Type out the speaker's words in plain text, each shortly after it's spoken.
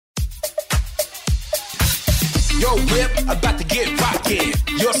Your whip about to get rockin'.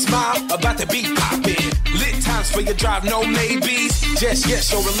 Your smile about to be poppin'. Lit times for your drive, no maybes. Just yes,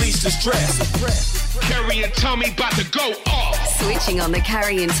 so release the stress. Carrie and Tommy about to go off. Switching on the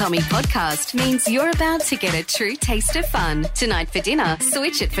Carrie and Tommy podcast means you're about to get a true taste of fun. Tonight for dinner,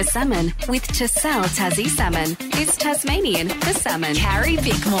 switch it for salmon with Tassal Tassie Salmon. It's Tasmanian for salmon. Carrie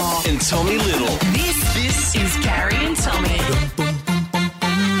Bickmore And Tommy Little. This is Carrie and Tommy.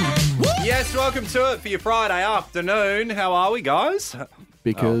 Yes, welcome to it for your Friday afternoon. How are we, guys?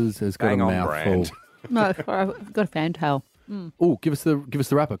 Because it's got a bang on mouthful. brand. No, I've got a fantail. Oh, give us the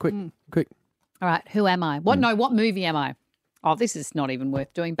wrapper, quick. All right, who am I? What movie am I? Oh, this is not even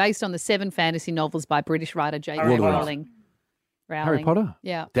worth doing. Based on the 7 fantasy novels by British writer J.K. Harry Potter. Rowling. Harry Potter?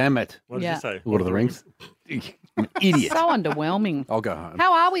 Yeah. Damn it. What did Yeah. you say? Lord of the Rings. I'm an idiot. So underwhelming. I'll go home.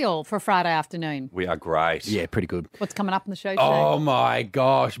 How are we all for a Friday afternoon? We are great. Yeah, pretty good. What's coming up in the show today? Oh my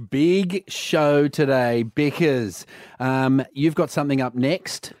gosh, big show today, Bickers. You've got something up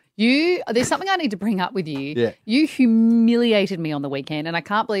next. There's something I need to bring up with you. Yeah. You humiliated me on the weekend, and I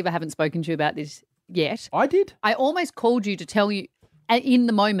can't believe I haven't spoken to you about this yet. I did. I almost called you to tell you in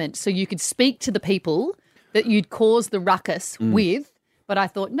the moment so you could speak to the people that you'd caused the ruckus with, but I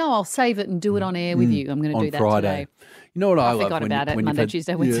thought, no, I'll save it and do it on air with you. I'm going to On do that Friday. today. You know what I love? forgot when about it when Monday, you've had,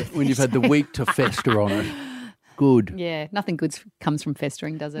 Tuesday, Wednesday, when you've had the week to fester on it. Good. Yeah, nothing good comes from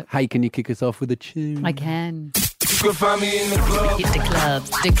festering, does it? Hey, can you kick us off with a tune? I can. You can find me in the club. Hit the clubs.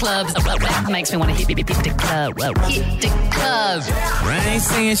 The clubs makes me want to hit the club. Hit the clubs. I ain't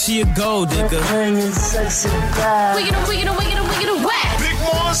saying she a gold digger. Wiggin' whack. Big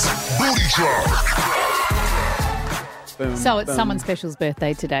Moss, booty drop. Boom, So it's boom. someone special's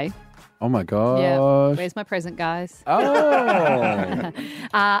birthday today. Oh my gosh. Yeah. Where's my present, guys? Oh.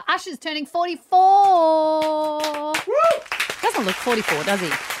 Usher's turning 44. Doesn't look 44, does he?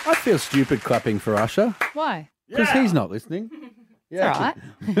 I feel stupid clapping for Usher Why? because he's not listening. It's all right.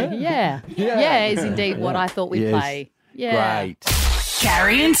 Yeah. Yeah is indeed what I thought we'd Yes. play. Yeah. Great.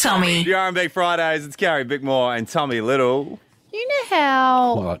 Carrie and Tommy. The R&B Fridays, it's Carrie Bickmore and Tommy Little. You know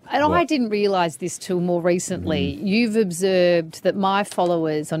how, What? and I What? didn't realise this till more recently, you've observed that my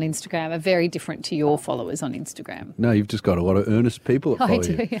followers on Instagram are very different to your followers on Instagram. No, you've just got a lot of earnest people that I follow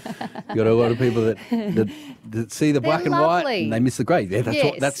do. you. You've got a lot of people that see the black and white lovely. and they miss the grey. Yeah,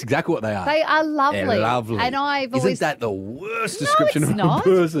 Yes. that's exactly what they are. They are lovely. They're lovely. And I've Isn't always... that the worst description it's of not. a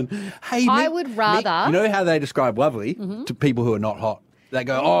person? Hey, I would rather- Mm-hmm. You know how they describe lovely to people who are not hot? They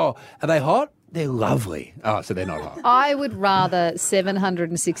go, oh, are they hot? They're lovely. Oh, so they're not hot. I would rather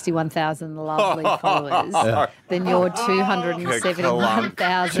 761,000 lovely followers than your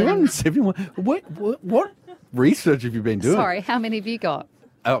 271,000. 271. What research have you been doing? Sorry, how many have you got?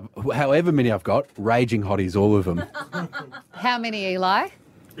 However many I've got, raging hotties, all of them. How many, Eli?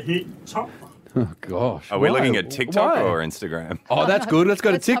 Top. Oh, gosh. Are we Why? looking at TikTok Why? or Instagram? Oh, that's good. Let's go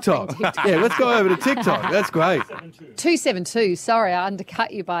to Let's hop on TikTok. TikTok. Yeah, let's go over to TikTok. That's great. 272. Sorry, I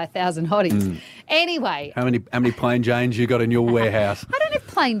undercut you by 1,000 hotties. Anyway, How many plain Janes you got in your warehouse? I don't have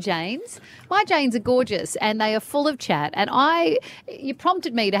plain Janes. My Janes are gorgeous and they are full of chat. And you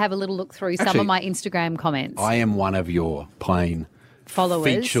prompted me to have a little look through some Actually, of my Instagram comments. I am one of your plain, Followers.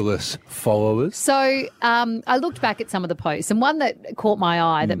 featureless followers. So I looked back at some of the posts, and one that caught my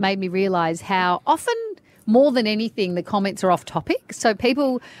eye that made me realise how often, more than anything, the comments are off topic. So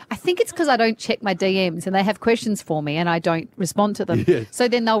people, I think it's because I don't check my DMs and they have questions for me and I don't respond to them. Yes. So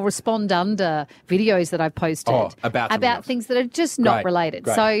then they'll respond under videos that I've posted about something else. things that are just not Great, related.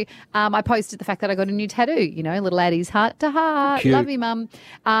 great. So I posted the fact that I got a new tattoo, little Addie's heart to heart. Cute. Love you, Mum.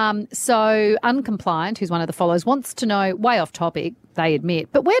 So Uncompliant, who's one of the followers, wants to know, way off topic, they admit,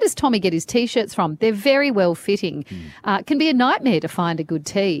 but where does Tommy get his T-shirts from? They're very well fitting. Can be a nightmare to find a good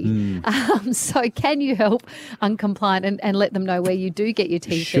tee. So can you help Uncompliant and let them know where you do get your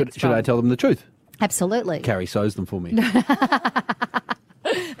T-shirts Should from? I tell them the truth? Absolutely. Carrie sews them for me.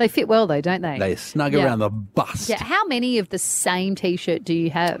 They fit well though, don't they? They snug Yeah. around the bust. Yeah. How many of the same T-shirt do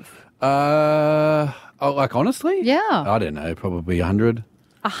you have? Like honestly? Yeah. I don't know, probably 100.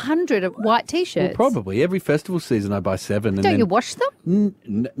 100 of white T-shirts. Well, probably. Every festival season I buy 7. And Don't then, you wash them?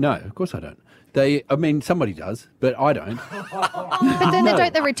 No, of course I don't. Somebody does, but I don't. But then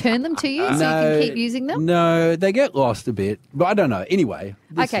don't they return them to you so you can keep using them? No, they get lost a bit, but I don't know. Anyway.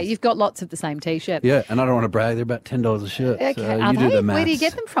 Okay, you've got lots of the same T-shirt. Yeah, and I don't want to brag. They're about $10 a shirt. Okay, So are you do they? the maths. Where do you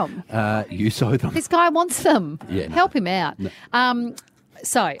get them from? You sew them. This guy wants them. Yeah, no. Help him out.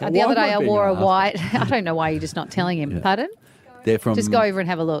 So But the why other day am I I being wore a asked? white. I don't know why you're just not telling him. Pardon? They're from. Just go over and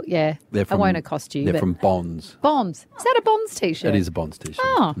have a look. Yeah, They're from, I won't accost you. They're but from Bonds. Bonds. Is that a Bonds t-shirt? It is a Bonds t-shirt.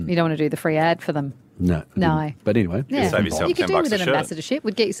 Oh, you don't want to do the free ad for them. No. No. But anyway. Yeah. Save yourself You could do $10 with a an shirt. ambassadorship.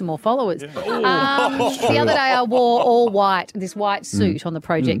 We'd get you some more followers. The other day I wore all white, this white suit on the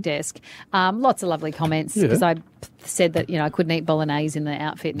project desk. Lots of lovely comments because I said that, I couldn't eat bolognese in the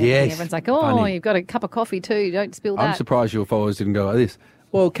outfit and everything. Yes. Everyone's like, oh, Funny. you've got a cup of coffee too. Don't spill that. I'm surprised your followers didn't go like this.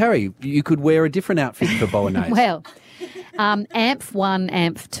 Well, Carrie, you could wear a different outfit for bolognese. Well, Amp1,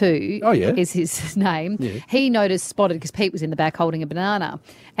 Amp2 is his name. Yeah. He spotted because Pete was in the back holding a banana.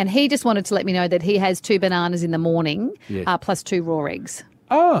 And he just wanted to let me know that he has 2 bananas in the morning plus 2 raw eggs.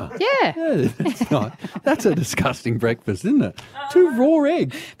 Oh. Yeah. That's nice. That's a disgusting breakfast, isn't it? 2 raw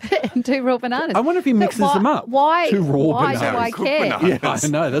eggs. And 2 raw bananas. I wonder if he mixes them up. Why? 2 raw why bananas. do I care? Yeah, I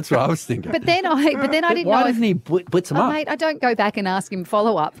know. That's what I was thinking. But then I didn't know. Why doesn't he blitz them up? Mate, I don't go back and ask him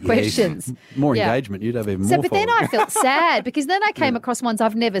follow-up questions. More engagement. You'd have even more But then I felt sad because then I came across ones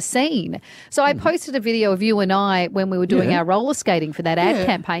I've never seen. So I posted a video of you and I when we were doing our roller skating for that ad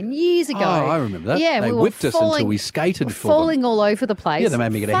campaign years ago. Oh, I remember that. Yeah, they we were whipped us until we skated for falling all over the place. Yeah, they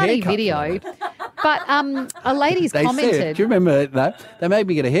made me get a Funny haircut. video. But a lady's commented. Said, do you remember that? They made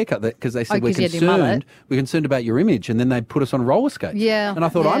me get a haircut because they said we're concerned about your image, and then they put us on roller skates. Yeah. And I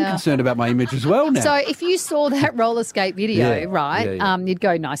thought, I'm concerned about my image as well now. So if you saw that roller skate video, you'd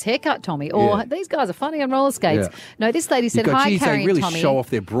go, nice haircut, Tommy. Or these guys are funny on roller skates. Yeah. No, this lady said, hi, Carrie they really and Tommy. show off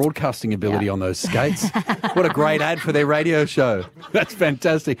their broadcasting ability on those skates. What a great ad for their radio show. That's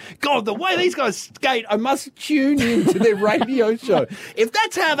fantastic. God, the way these guys skate, I must tune in to their radio show. If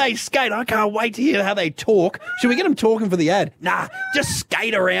that's how they skate, I can't wait to hear how they talk. Should we get them talking for the ad? Nah, just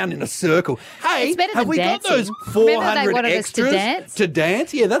skate around in a circle. Hey, have we got those 400 extras to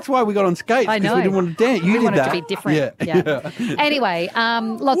dance? Yeah, that's why we got on skates. I know. We didn't want to dance. You we did wanted that. to be different. Yeah. Anyway,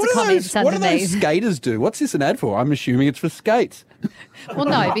 lots of comments What do underneath. those skaters do? What's this an ad for? I'm assuming it's for skates. Well,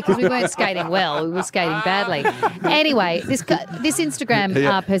 no, because we weren't skating well. We were skating badly. Anyway, this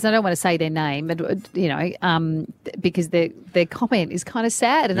Instagram person, I don't want to say their name, but because their comment is kind of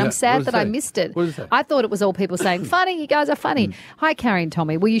sad, and I'm sad that I missed it. What does it say? I thought it was all people saying, funny, you guys are funny. Hi, Carrie and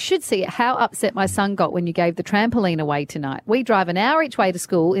Tommy. Well, you should see how upset my son got when you gave the trampoline away tonight. We drive an hour each way to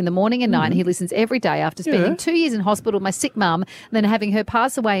school in the morning and night, and he listens every day after spending 2 years in hospital with my sick mum, and then having her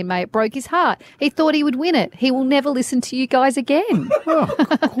pass away in May. It broke his heart. He thought he would win it. He will never listen to you guys again. Oh,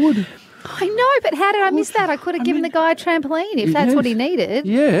 good. I know, but how did I miss that? I could have given the guy a trampoline if that's what he needed.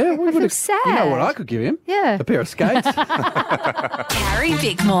 Yeah. I feel sad. You know what I could give him? Yeah. A pair of skates. Carrie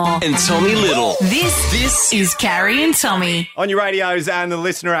Bickmore. And Tommy Little. This is Carrie and Tommy. On your radios and the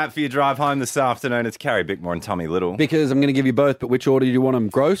listener app for your drive home this afternoon, it's Carrie Bickmore and Tommy Little. Because I'm going to give you both, but which order do you want them?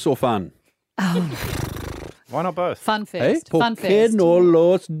 Gross or fun? Why not both? Fun first. Hey, Fun ¿por qué first. no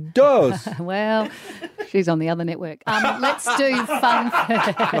los dos? Well, she's on the other network. Let's do fun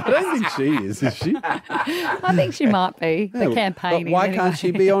first. I don't think she is she? I think she might be. The campaigning. But why anyway. can't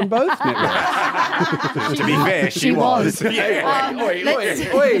she be on both networks? To be fair, she was.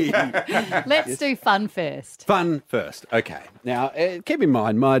 Let's do fun first. Fun first. Okay. Now, keep in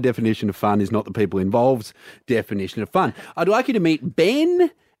mind, my definition of fun is not the people involved's definition of fun. I'd like you to meet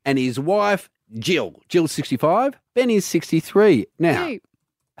Ben and his wife, Jill. Jill's 65. Ben is 63. Now, Cute.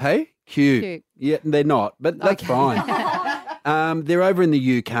 hey? Cute. Yeah, they're not, but that's fine. They're over in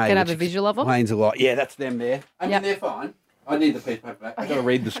the UK. Can I have which a visual of them? explains a lot. Yeah, that's them there. I mean, they're fine. I need the piece of paper back. I've got to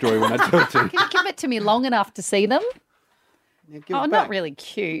read the story when I tell it to you. Can you give it to me long enough to see them? Yeah, give Oh, it not back. really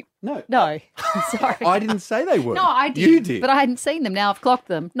cute. No. No. Sorry. I didn't say they were. No, I did. You did. But I hadn't seen them. Now I've clocked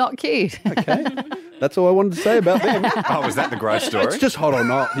them. Not cute. Okay. That's all I wanted to say about them. Oh, was that the gross story? It's just hot or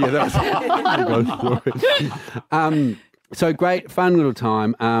not. Yeah, that was the story. So great, fun little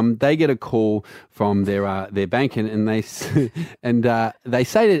time. They get a call from their bank, and they they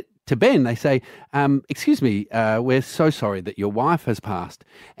say to Ben, they say, "Excuse me, we're so sorry that your wife has passed."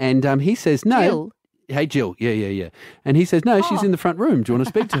 And he says, "No." Jill? Hey, Jill. Yeah. And he says, "No, she's in the front room. Do you want to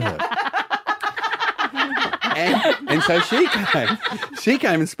speak to her?" And so she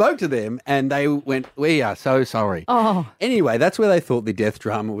came and spoke to them, and they went, "We are so sorry." Oh. Anyway, that's where they thought the death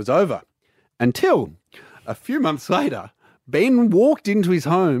drama was over. Until a few months later, Ben walked into his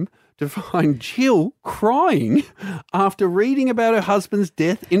home to find Jill crying after reading about her husband's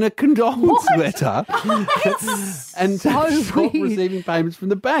death in a condolence letter and stopped receiving payments from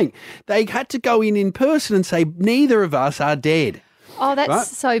the bank. They had to go in person and say, neither of us are dead. Oh, that's Right.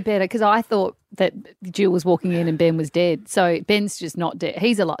 so better because I thought that Jill was walking in and Ben was dead. So Ben's just not dead.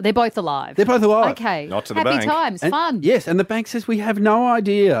 He's alive. They're both alive. They're both alive. Okay. Not to the Happy bank. times. And- Fun. Yes, and the bank says, we have no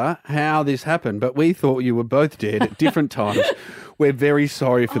idea how this happened, but we thought you were both dead at different times. We're very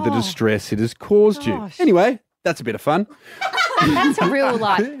sorry for the distress it has caused you. Gosh. Anyway, that's a bit of fun. That's a real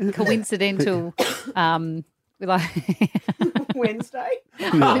coincidental. Wednesday.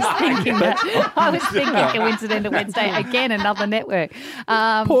 I was thinking coincidental Wednesday again. Another network.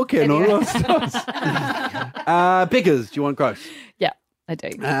 Poor Ken. Anyway. Bickers, do you want gross? Yeah, I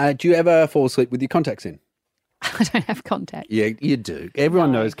do. Do you ever fall asleep with your contacts in? I don't have contact. Yeah, you do.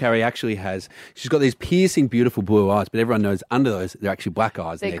 Everyone knows Carrie actually has. She's got these piercing, beautiful blue eyes, but everyone knows under those they're actually black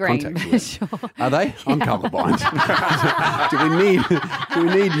eyes. They're and green. contacts. Sure. Are they? I'm colourblind. do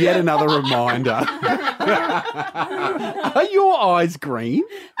we need yet another reminder? Are your eyes green?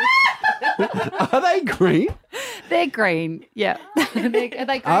 Are they green? They're green. Yeah. Are they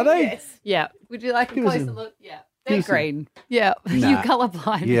green? Are they? Yes. Yeah. Would you like a closer look? Yeah. They're green. Yeah. Nah. You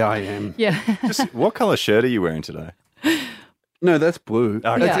colourblind. Yeah, I am. Yeah. Just what colour shirt are you wearing today? No, that's blue.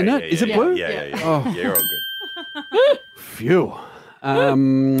 Okay, That's in it. Is it blue? Yeah. Oh. Yeah, you're all good.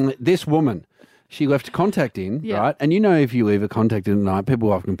 Phew. This woman, she left contact in, Yeah. right? And you know, if you leave a contact in at night,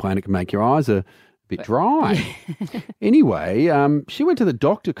 people often complain it can make your eyes a bit dry. Anyway, she went to the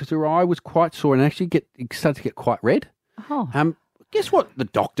doctor because her eye was quite sore and actually started to get quite red. Oh. Guess what the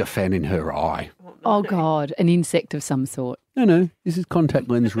doctor found in her eye? Oh, God. An insect of some sort. No, this is contact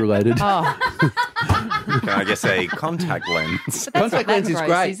lens related. Oh. Can I guess a contact lens? Contact lens is gross,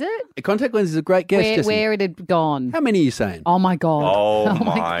 great. is it? A contact lens is a great guess, Jessie. Where it had gone. How many are you saying? Oh, my God. Oh,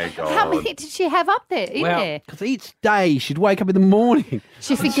 my God. How many did she have up there? In there? because each day she'd wake up in the morning.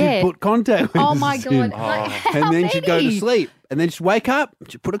 She and forget. She'd put contact lenses Oh, my God. in. Like, how And then she'd go to many? sleep. And then she'd wake up,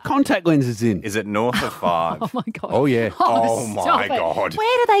 she'd put her contact lenses in. Is it north of 5? Oh, my God. Oh, yeah. Oh, stop my it. God.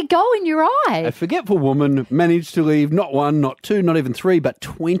 Where do they go in your eye? A forgetful woman managed to leave not one, not two, not even three, but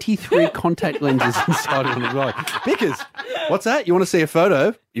 23 contact lenses inside of the eye. Bickers, what's that? You want to see a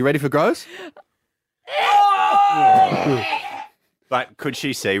photo? You ready for gross? But could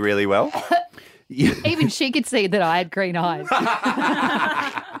she see really well? Even she could see that I had green eyes.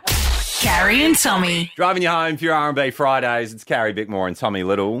 Carrie and Tommy. Driving you home for your R&B Fridays, it's Carrie Bickmore and Tommy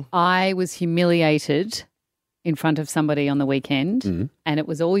Little. I was humiliated in front of somebody on the weekend, and it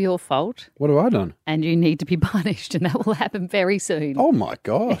was all your fault, What have I done? and you need to be punished, and that will happen very soon. Oh, my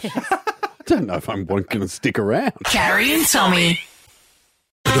gosh. I don't know if I'm going to stick around. Carrie and Tommy.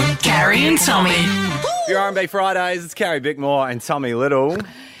 Carrie and Tommy. For your R&B Fridays, it's Carrie Bickmore and Tommy Little.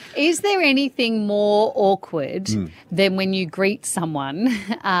 Is there anything more awkward than when you greet someone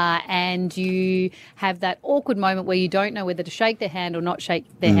and you have that awkward moment where you don't know whether to shake their hand or not shake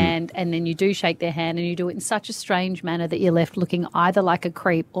their hand, and then you do shake their hand and you do it in such a strange manner that you're left looking either like a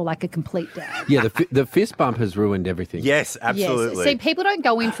creep or like a complete dad? Yeah, the fist bump has ruined everything. Yes, absolutely. Yes. See, people don't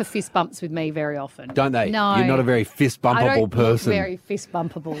go in for fist bumps with me very often. Don't they? No. You're not a very fist I bumpable don't person. look very fist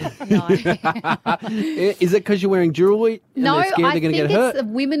bumpable. No. Is it because you're wearing jewellery and No, they're scared I they're going think to get hurt? it's a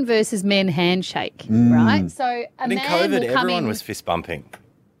women versus men handshake, right? So a And in man COVID, will come everyone in. was fist bumping.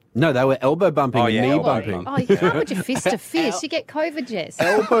 No, they were elbow bumping Oh, and yeah, knee elbow bumping. Oh, you can't put your fist to fist. You get COVID, Jess.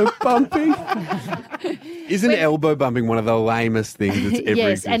 Elbow bumping? Isn't elbow bumping one of the lamest things that's ever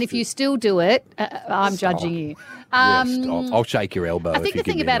Yes, and if existed? you still do it, I'm judging you. Yes, stop. I'll shake your elbow. I think the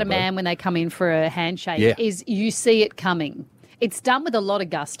thing about a man when they come in for a handshake Yeah. is you see it coming. It's done with a lot of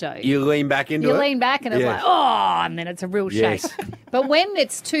gusto. You lean back into it. You lean back and it's Yes. like, oh, and then it's a real shake. Yes. But when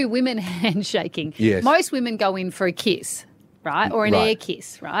it's two women handshaking, Yes. most women go in for a kiss, right? Or an Right. air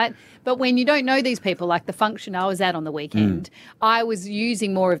kiss, right? But when you don't know these people, like the function I was at on the weekend, I was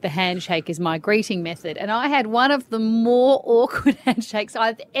using more of the handshake as my greeting method. And I had one of the more awkward handshakes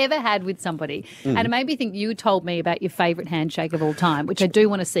I've ever had with somebody. And it made me think you told me about your favourite handshake of all time, which I do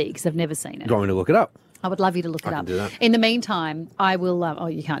want to see because I've never seen it. Going to look it up. I would love you to look it up. do that. In the meantime, I will. Oh,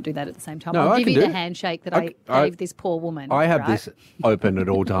 you can't do that at the same time. No, I'll I give can you do the it. handshake that I- I gave this poor woman. I have right? this open at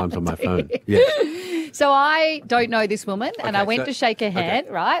all times on my phone. Yeah. So I don't know this woman, and I Okay, went so- to shake her hand,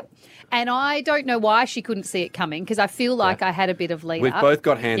 right? And I don't know why she couldn't see it coming because I feel like I had a bit of lead We've up. both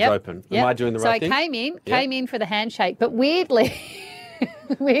got hands Yep, open. Am yep. I doing the so right thing? So I came in for the handshake, but weirdly,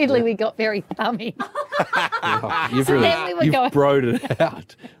 we got very thummy. You've So really then we were you've going- broed it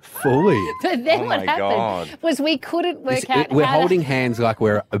out fully. But then Oh what my happened God. was we couldn't work out We're how to- holding hands like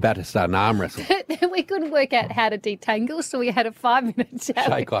we're about to start an arm wrestle. Then we couldn't work out how to detangle, so we had a 5-minute chat.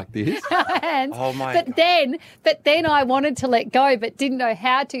 Shake like this. Hands. Oh, my but God. then I wanted to let go, but didn't know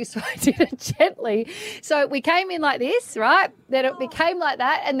how to, so I did it gently. So we came in like this, right? Then it became like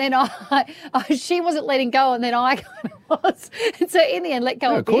that, and then she wasn't letting go, and then I kind of was. And so in the end, let go.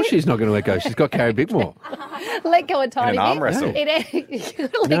 No, a of course bit. she's not going to let go. She's got Carrie Bickmore. more. Let go a tiny In an arm bit. wrestle.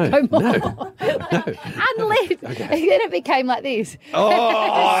 Let go more. Unlift. And then it became like this.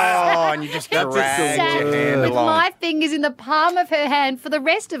 Oh, and you just Sat dragged your hand with along. my fingers in the palm of her hand for the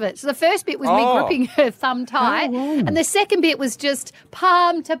rest of it. So the first bit was me gripping her thumb tight, and the second bit was just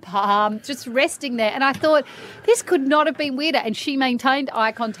palm to palm, just resting there. And I thought, this could not have been weirder. And she maintained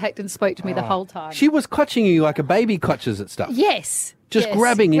eye contact and spoke to me the whole time. She was clutching you like a baby clutches at stuff. Yes. Just yes,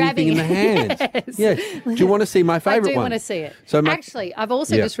 grabbing anything in the hand. Yes. Yeah. Do you want to see my favourite one? I do want to see it. So actually, I've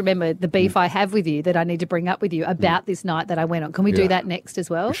also just remembered the beef I have with you that I need to bring up with you about this night that I went on. Can we do that next as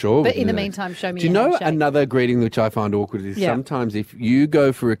well? Sure. But in the meantime, show me Do you your know handshake. another greeting which I find awkward is Yeah. sometimes if you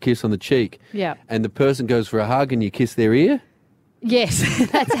go for a kiss on the cheek and the person goes for a hug and you kiss their ear, Yes,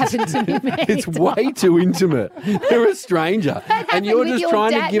 that's happened to me many it's times. way too intimate. They're a stranger. That And happened you're with just your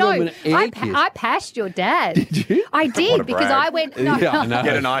trying dad. to give no, them an ear kiss. I passed your dad. Did you? I did What a because brag. I went. No, Yeah, I know.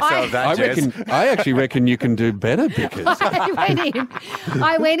 Get an ISO of that, I actually reckon you can do better because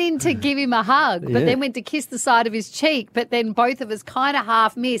I went in to give him a hug, but then went to kiss the side of his cheek, but then both of us kind of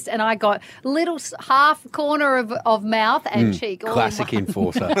half missed, and I got little half corner of mouth and cheek. all in classic one.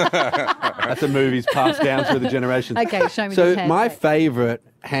 enforcer. That's a movie's passed down through the generations. Okay, show me So this my handshake. favourite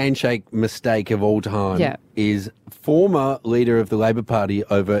handshake mistake of all time Yeah. is former leader of the Labor Party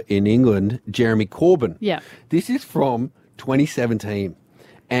over in England, Jeremy Corbyn. Yeah. This is from 2017.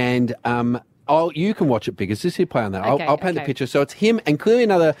 And you can watch it because just hit play on that. Okay, I'll paint the okay. picture. So it's him and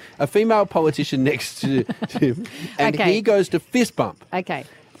clearly a female politician next to him. And Okay. he goes to fist bump. Okay.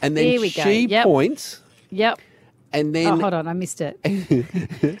 And then Here we go. she Yep. points. Yep. And then Oh, hold on, I missed it.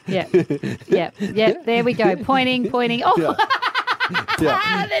 Yep. There we go. Pointing. Oh,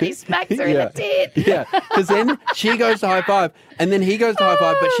 yeah. then he smacks her in the tit. Yeah, because then she goes to high five, and then he goes to high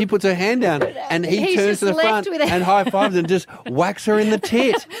five, but she puts her hand down, and he He's turns just to the left front with it. and high fives and just whacks her in the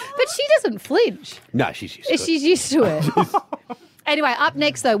tit. But she doesn't flinch. No, she's used to it. She's used to it. Anyway, up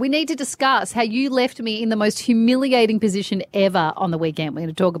next, though, we need to discuss how you left me in the most humiliating position ever on the weekend. We're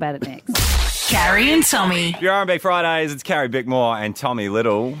going to talk about it next. Carrie and Tommy. Your R&B Fridays, it's Carrie Bickmore and Tommy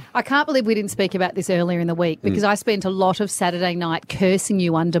Little. I can't believe we didn't speak about this earlier in the week because I spent a lot of Saturday night cursing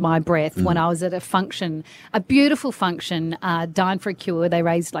you under my breath when I was at a function, a beautiful function, Dine for a Cure. They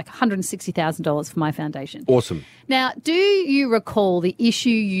raised like $160,000 for my foundation. Awesome. Now, do you recall the issue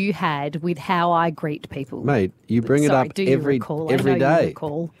you had with how I greet people? Mate, you bring Sorry, it do up you every recall? I every know day. You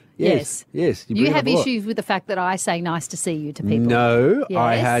recall. Yes. Yes. You bring it have up a lot. issues with the fact that I say nice to see you to people. No,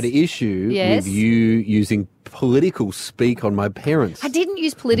 I Yes. had issue Yes. with you using political speak on my parents. I didn't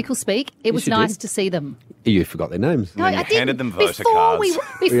use political speak. It was you nice did. to see them. You forgot their names. No, then you I didn't. handed them voter before cards.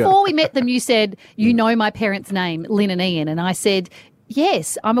 Before we met them, you said, you know my parents' name, Lynn and Ian. And I said,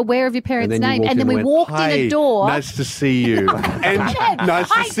 yes, I'm aware of your parents' And then you name. walked And then in we and walked went, in "Hey, a door. Nice to see you. And nice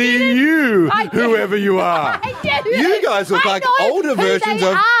to I see didn't. you, I didn't. whoever you are. I didn't. You guys look I like know older who versions they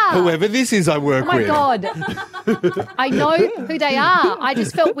of are. whoever this is I work Oh, my with. God. I know who they are. I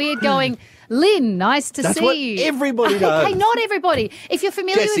just felt weird going, Lynn, nice to That's see what you. everybody does. Okay, not everybody. If you're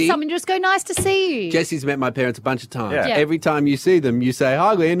familiar Jessie. with someone, just go, nice to see you. Jesse's met my parents a bunch of times. Yeah. Yeah. Every time you see them, you say,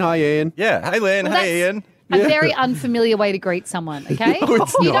 hi, Lynn, hi, Ian. Yeah. Hey, Lynn. Well, hey, that's Ian. A very unfamiliar way to greet someone, okay? No,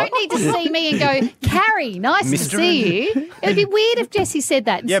 it's you not. don't need to see me and go, Carrie, nice to Mr. see you. It'd be weird if Jesse said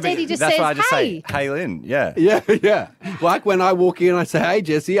that. Yeah, Instead, but he just that's says, why I just hey. say, hey, Lynn. Yeah. Yeah, yeah. Like when I walk in, I say, hey,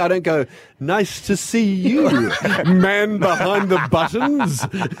 Jesse. I don't go, nice to see you, man behind the buttons.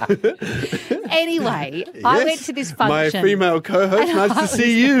 Anyway, I Yes, went to this my function. female co-host, And nice I to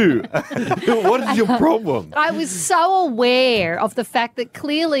see you. What is your problem? I was so aware of the fact that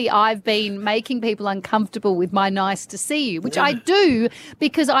clearly I've been making people uncomfortable with my nice to see you, which I do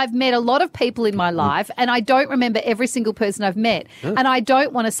because I've met a lot of people in my life and I don't remember every single person I've met. And I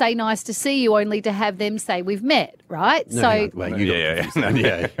don't want to say nice to see you only to have them say we've met, right? No, wait, you Yeah, don't.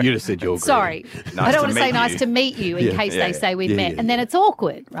 Yeah, you just said you're Sorry. Nice I don't to want to say meet nice you. to meet you in Yeah. case Yeah. they say we've Yeah, met. yeah, And then yeah. it's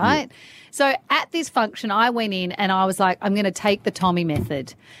awkward, right? So at this function, I went in and I was like, I'm going to take the Tommy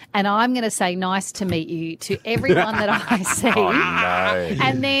method and I'm going to say nice to meet you to everyone that I see. Oh, no.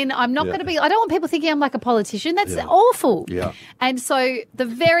 And then I'm not going to be, I don't want people thinking I'm like a politician. That's awful. Yeah. And so the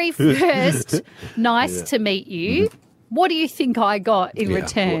very first nice to meet you, what do you think I got in Yeah,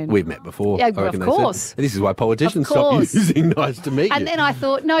 return? we've met before. Yeah, I of reckon they said. course. And this is why politicians Of stop course. using nice to meet And you. then I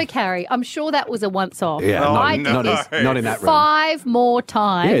thought, no, Carrie, I'm sure that was a once off. Yeah, Oh, I no. did not, this not in that room. 5 more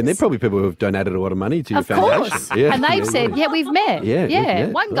times. Yeah, and they're probably people who have donated a lot of money to your Of foundation. course. Yeah, And they've yeah, said, yeah, we've met. Yeah, yeah,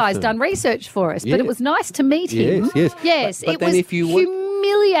 One guy's awesome. done research for us, Yeah. but it was nice to meet him. Yes, yes. Yes, But it then was if you want-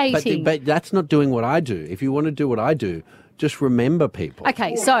 humiliating. But that's not doing what I do. If you want to do what I do just remember people.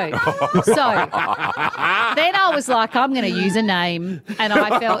 Okay, so then I was like, I'm going to use a name, and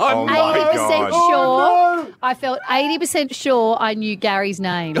I felt 80% sure. I felt 80% sure I knew Gary's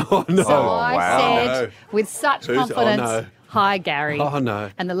name. Oh, no. So I wow. said with such confidence, "Hi, Gary." Oh, no.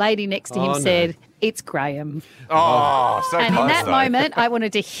 And the lady next to him said, "It's Graham." Oh, so And close, in that though. moment, I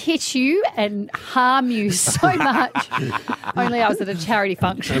wanted to hit you and harm you so much. Only I was at a charity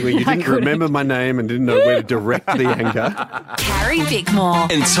function. You I didn't couldn't. remember my name and didn't know where to direct the anger. Carrie Bickmore.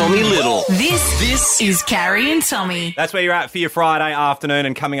 And Tommy Little. This is Carrie and Tommy. That's where you're at for your Friday afternoon.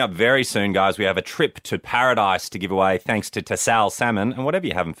 And coming up very soon, guys, we have a trip to paradise to give away thanks to Tassal Salmon. And whatever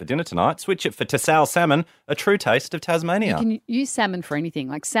you're having for dinner tonight, switch it for Tassal Salmon, a true taste of Tasmania. You can use salmon for anything,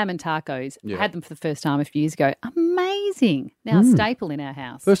 like salmon tacos. I had them for the first time a few years ago. Amazing. Now a staple in our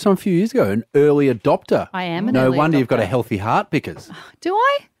house. First time a few years ago, an early adopter. I am an No early wonder you've got a adopter. healthy heart, Bickers. Do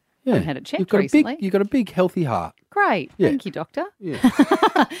I? Yeah. I haven't had it checked you've got recently. you've got a big, healthy heart. Great. Yeah. Thank you, Doctor. Yeah.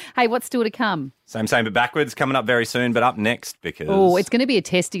 Hey, what's still to come? Same, but backwards coming up very soon. But up next, because... Oh, it's going to be a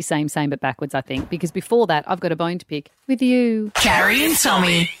testy same, but backwards, I think, because before that, I've got a bone to pick with you. Carrie and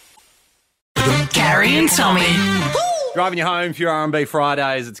Tommy. Carrie and Tommy. Driving you home for your R&B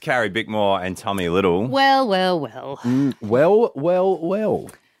Fridays, it's Carrie Bickmore and Tommy Little. Well. Well.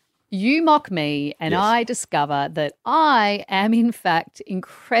 You mock me, and Yes. I discover that I am, in fact,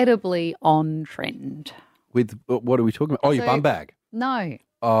 incredibly on trend. With what are we talking about? Oh, your So- bum bag. No.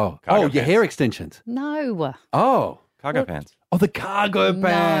 Oh, Cargo your pants. hair extensions. No. Oh, Cargo pants. oh, the cargo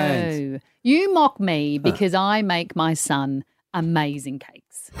pants. No. You mock me because I make my son amazing cakes.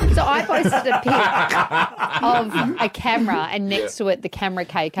 So I posted a pic of a camera, and next to it, the camera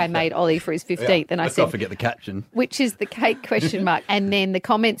cake I made Ollie for his 15th. And I Let's said, not forget the caption. which is the cake question mark? And then the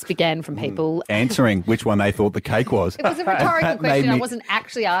comments began from people. Answering which one they thought the cake was. It was a rhetorical That made question. I me- wasn't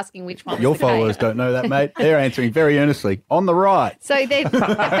actually asking which one was Your the cake. followers don't know that, mate. They're answering very earnestly. On the right. So then,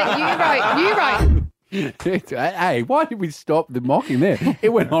 but you wrote. Hey, why did we stop the mocking there?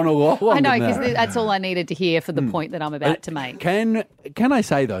 It went on a lot longer I know, than because that. that's all I needed to hear for the point that I'm about to make. Can I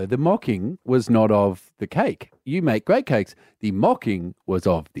say, though, the mocking was not of the cake. You make great cakes. The mocking was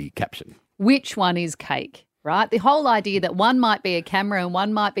of the caption. Which one is cake? Right? The whole idea that one might be a camera and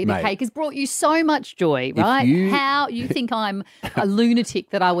one might be the Mate. cake has brought you so much joy, right? you- How you think I'm a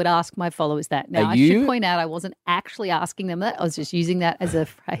lunatic that I would ask my followers that. Now, Are I you- should point out I wasn't actually asking them that. I was just using that as a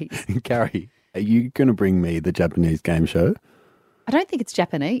phrase. Carrie, are you going to bring me the Japanese game show? I don't think it's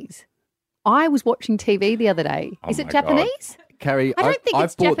Japanese. I was watching TV the other day. Is it my God. Japanese? Carrie, I don't think I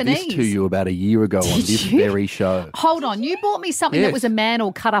it's brought this Japanese. to you about a year ago on Did this you? very show. Hold on. You bought me something that Yes. was a man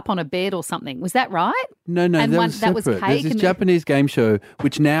all cut up on a bed or something. Was that right? No, And that one- was that was separate. cake There's this and- Japanese game show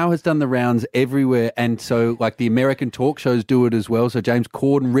which now has done the rounds everywhere, and so like the American talk shows do it as well. So James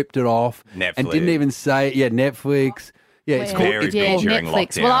Corden ripped it off and Netflix. didn't even say, Netflix. Yeah, it's Where- called. Very It's big yeah, called during Netflix.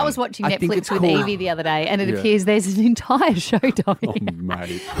 lockdown. Well, I was watching I think Netflix it's with called- Evie the other day, and it Yeah. appears there's an entire show, Tommy,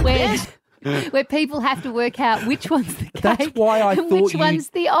 mate. where people have to work out which one's the cake That's why I and thought which you. one's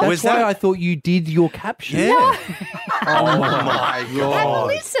the That's off. Was why that- I thought you did your caption. Yeah. Oh my Have a god!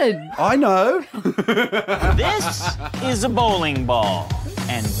 listen. I know. This is a bowling ball,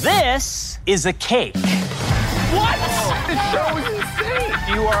 and this is a cake. What?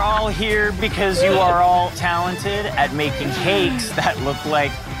 You are all here because you are all talented at making cakes that look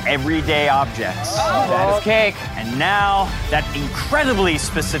like everyday objects. That is cake. And now, that incredibly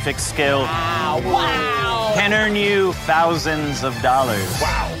specific skill can earn you thousands of dollars.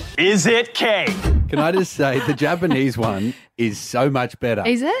 Wow. Is it cake? Can I just say the Japanese one is so much better.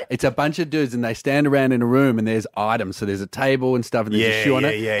 Is it? It's a bunch of dudes and they stand around in a room and there's items. So there's a table and stuff and there's a Yeah, shoe on yeah,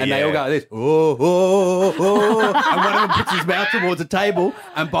 it. yeah, and they all yeah. go like this. Oh, oh, oh. And one of them puts his mouth towards a table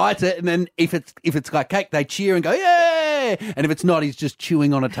and bites it. And then if it's like cake, they cheer and go, yay! And if it's not, he's just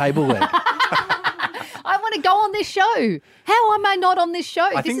chewing on a table leg. I want to go on this show. How am I not on this show?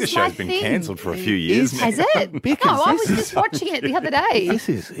 I think the show's been cancelled for a few years now. Has it? Because No, I this was is- just watching it the other day. This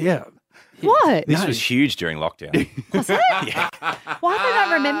is, yeah. What? This was huge during lockdown. Why don't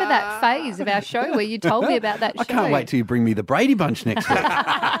I remember that phase of our show where you told me about that show? I can't wait till you bring me the Brady Bunch next week.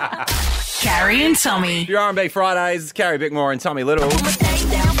 Carrie and Tommy. Your R&B Fridays, it's Carrie Bickmore and Tommy Little.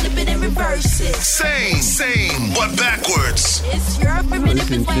 Same, but backwards.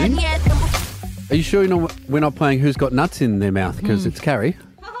 Are you sure we're not playing Who's Got Nuts in Their Mouth? Because it's Carrie.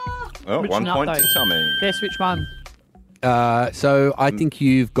 Oh, Which 1 nut, point though? to Tommy. Guess which one? So I think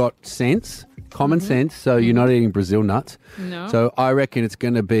you've got sense, common sense, so you're not eating Brazil nuts. No. So I reckon it's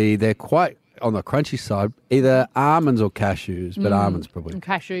going to be, they're quite on the crunchy side, either almonds or cashews, but almonds probably.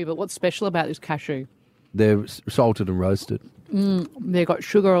 Cashew, but what's special about this cashew? They're salted and roasted. They've got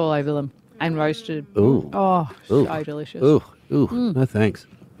sugar all over them. and roasted. Ooh. Oh, Ooh. so delicious. Ooh. No thanks.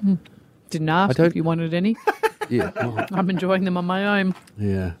 Didn't ask if you wanted any. Yeah. I'm enjoying them on my own.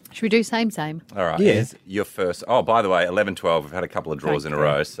 Yeah. Should we do same? All right. Yeah. Here's your first. Oh, by the way, 11-12. We've had a couple of draws in a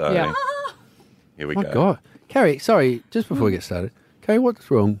row, so Yeah. here we My go. God. Carrie, sorry, just before we get started. Carrie, what's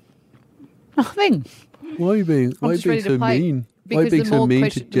wrong? Nothing. Why are you being, I'm just ready to so play. mean? Why are you Because being the so more, mean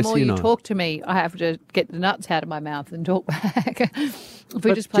to the more Jesse you and I? talk to me, I have to get the nuts out of my mouth and talk back. If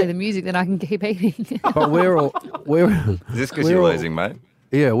we just play the music, then I can keep eating. But we're all Is this because you're losing, mate?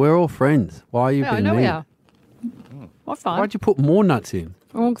 Yeah, we're all friends. Why are you Yeah, I being know mean? we are. What fun? Why'd you put more nuts in?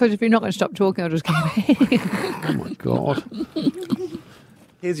 Well, because if you're not going to stop talking, I'll just keep eating. Oh my God.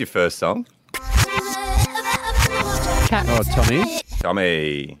 Here's your first song. Oh, Tommy,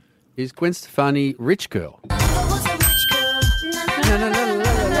 Tommy. is Gwen Stefani Rich Girl?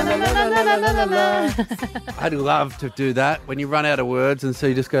 I'd love to do that when you run out of words and so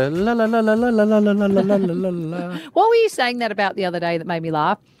you just go la la la la la la la la la la la la. What were you saying that about the other day that made me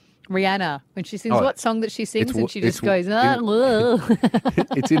laugh? Rihanna, when she sings, Oh, what song that she sings, it's and wo- she just it's goes, wo-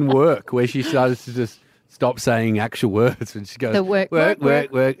 It's in Work where she started to just stop saying actual words and she goes The work,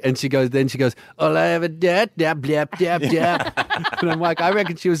 and she goes all I ever dab dab dab dab dab and I'm like, I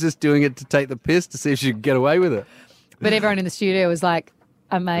reckon she was just doing it to take the piss to see if she could get away with it. But everyone in the studio was like,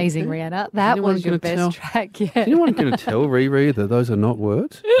 amazing, Rihanna. That Anyone was your gonna best tell- track yet. Anyone going to tell Riri that those are not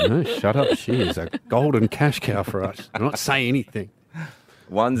words? No, shut up. She is a golden cash cow for us. Do not say anything.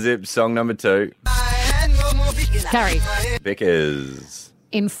 1-zip, song number 2. Carrie, Vickers.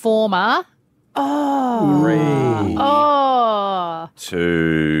 Informer. Oh. 3, Oh.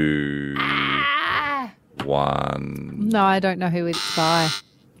 2, 1. No, I don't know who it's by.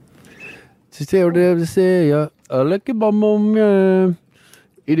 To tell them to say, look at my mum.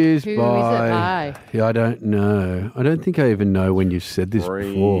 It is Who is it by. by? Yeah, I don't know. I don't think I even know when you've said this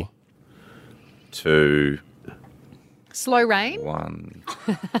 3, before. 2, Slow Rain? 1.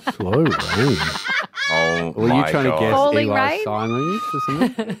 Slow rain. Oh, Were you my trying God. to guess Falling Eli's rain? sign language or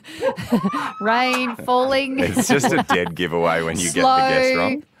something? Rain, falling. It's just a dead giveaway when you slow, get the guess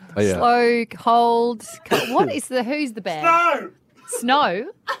wrong. Oh, yeah. Slow, cold. What is the, who's the band? Snow.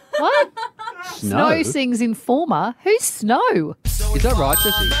 What? Snow sings Informer. Who's Snow? Is that right,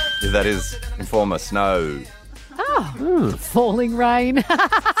 Jesse? Yeah, that is Informer. Snow. Falling rain.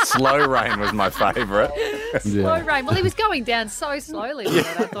 Slow Rain was my favourite. Slow rain. Well, he was going down so slowly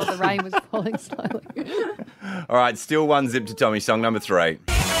that I thought the rain was falling slowly. All right, still 1-zip to Tommy. Song number 3.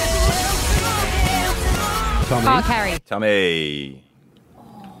 Tommy? Oh, Carrie. Tommy.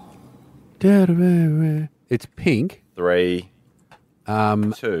 It's Pink. 3,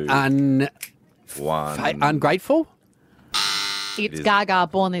 2, Un- 1. ungrateful? It's is. Gaga,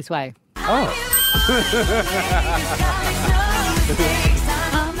 Born This Way.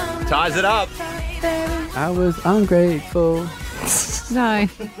 Ties it up. I was ungrateful. No.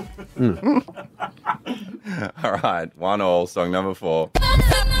 All right, 1-1. Song number 4.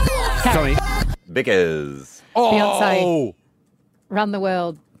 Tommy. Vickers. Beyonce. Run the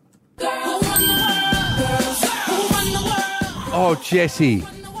World. Oh, Jesse.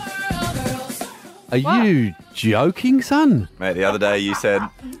 Are you joking, son? Mate, the other day you said,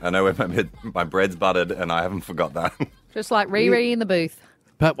 I know where my bread's buttered, and I haven't forgot that. Just like Riri in the booth.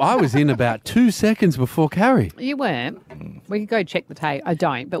 But I was in about 2 seconds before Carrie. You weren't. We could go check the tape. I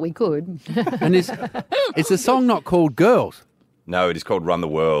don't, but we could. And it's a song not called Girls. No, it is called Run the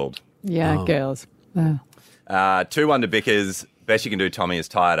World. Yeah, girls. Oh. 2-1 to Vickers. Best you can do, Tommy, is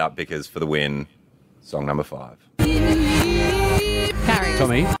tie it up Vickers for the win. Song number 5. Carrie.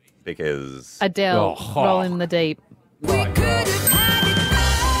 Tommy. Vickers. Adele. Oh. Rolling in the Deep.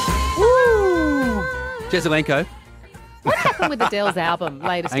 Jesselenko. What happened with Adele's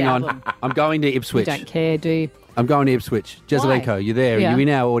latest Hang album? on. I'm going to You Ipswich. don't care, do you? I'm going to Ipswich. Jesselenko, you there? Yeah. Are you in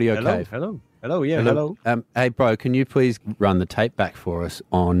our audio Hello, cave? hello, yeah, hello. Hey, bro, can you please run the tape back for us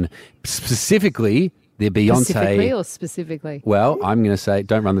on specifically the Beyonce... Specifically or specifically? Well, I'm going to say,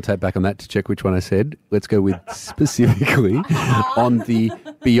 don't run the tape back on that to check which one I said. Let's go with specifically on the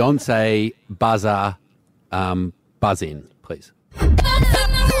Beyonce buzzer buzz in, please.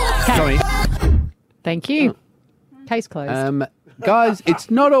 Tommy. Thank you. Case closed. Guys, it's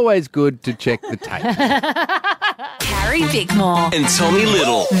not always good to check the tape. Carrie Carrie Bickmore. And Tommy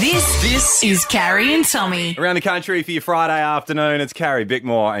Little. This is Carrie and Tommy. Around the country for your Friday afternoon, it's Carrie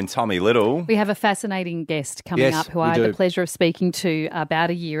Bickmore and Tommy Little. We have a fascinating guest coming Yes, up who we I had do. the pleasure of speaking to about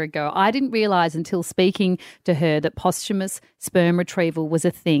a year ago. I didn't realise until speaking to her that posthumous sperm retrieval was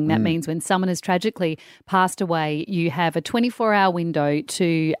a thing. That means when someone has tragically passed away, you have a 24-hour window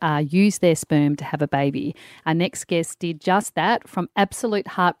to use their sperm to have a baby. Our next guest did just that, from absolute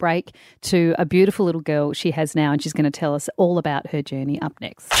heartbreak to a beautiful little girl she has now, and she's going to tell us all about her journey up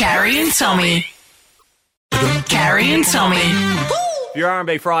next. Carrie and Tommy. Carrie and Tommy. For your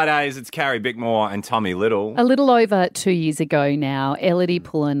R&B Fridays, it's Carrie Bickmore and Tommy Little. A little over 2 years ago now, Elodie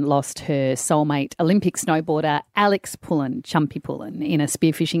Pullen lost her soulmate, Olympic snowboarder Alex Pullen, Chumpy Pullen, in a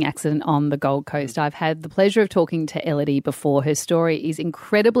spearfishing accident on the Gold Coast. I've had the pleasure of talking to Elodie before. Her story is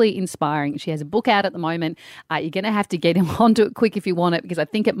incredibly inspiring. She has a book out at the moment. You're going to have to get onto it quick if you want it, because I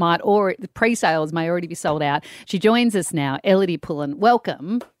think it might, or the pre-sales may already be sold out. She joins us now. Elodie Pullen,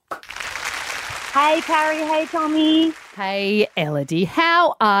 welcome. Hey, Carrie. Hey, Tommy. Hey, Elodie.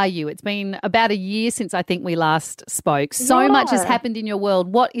 How are you? It's been about a year since I think we last spoke. So much has happened in your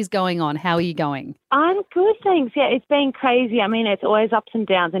world. What is going on? How are you going? I'm good, thanks. Yeah, it's been crazy. I mean, it's always ups and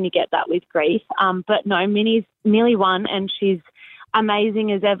downs, and you get that with grief. But no, Minnie's nearly 1, and she's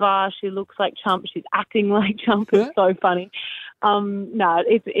amazing as ever. She looks like Chump. She's acting like Chump. It's so funny. No,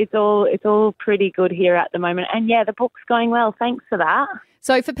 it's all pretty good here at the moment. And yeah, the book's going well. Thanks for that.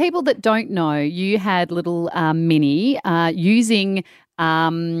 So for people that don't know, you had little Minnie using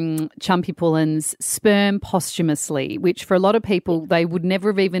Chumpy Pullen's sperm posthumously, which for a lot of people, they would never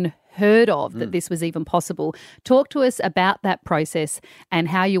have even heard of that this was even possible. Talk to us about that process and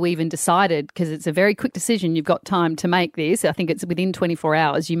how you even decided, because it's a very quick decision. You've got time to make this. I think it's within 24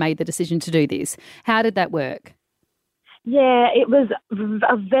 hours you made the decision to do this. How did that work? Yeah, it was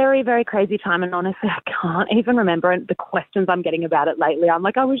a very, very crazy time, and honestly, I can't even remember the questions I'm getting about it lately. I'm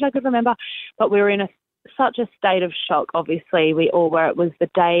like, I wish I could remember, but we were in such a state of shock, obviously. We all were. It was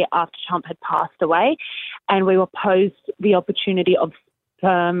the day after Chump had passed away, and we were posed the opportunity of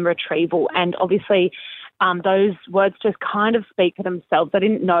sperm retrieval, and obviously those words just kind of speak for themselves. I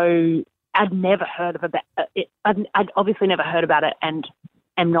didn't know, I'd never heard of it. I'd obviously never heard about it, and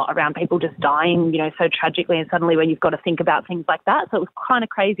am not around people just dying, so tragically, and suddenly when you've got to think about things like that. So it was kind of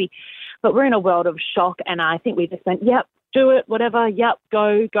crazy. But we're in a world of shock, and I think we just went, yep, do it, whatever, yep,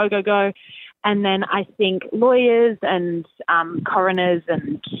 go. And then I think lawyers and coroners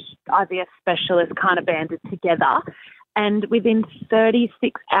and IVF specialists kind of banded together. And within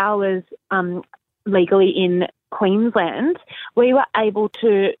 36 hours legally in Queensland, we were able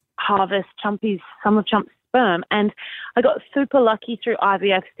to harvest some of Chump's sperm, and I got super lucky through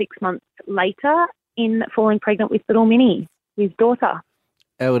IVF 6 months later in falling pregnant with little Minnie, his daughter.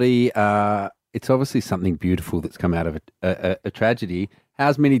 Elodie, it's obviously something beautiful that's come out of a tragedy.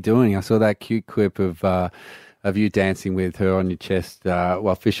 How's Minnie doing? I saw that cute clip of you dancing with her on your chest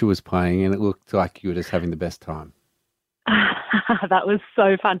while Fisher was playing, and it looked like you were just having the best time. That was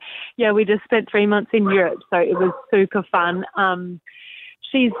so fun. Yeah, we just spent 3 months in Europe, so it was super fun.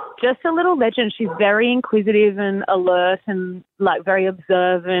 She's just a little legend. She's very inquisitive and alert and very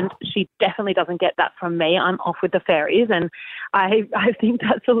observant. She definitely doesn't get that from me. I'm off with the fairies, and I think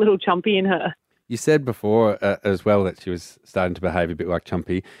that's a little Chumpy in her. You said before as well that she was starting to behave a bit like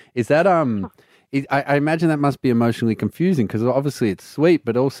Chumpy. Is that I imagine that must be emotionally confusing, because obviously it's sweet,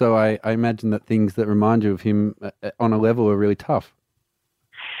 but also I imagine that things that remind you of him on a level are really tough.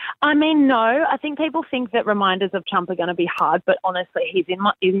 I mean, no. I think people think that reminders of Chump are going to be hard, but honestly, he's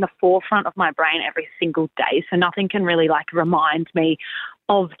in the forefront of my brain every single day, so nothing can really remind me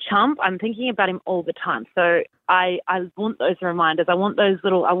of Chump. I'm thinking about him all the time, so I want those reminders. I want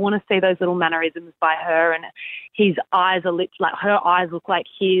to see those little mannerisms by her, and his eyes are lit her eyes look like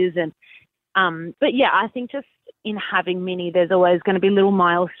his, and but yeah, I think just in having Minnie, there's always going to be little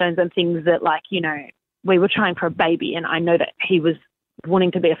milestones and things that we were trying for a baby, and I know that he was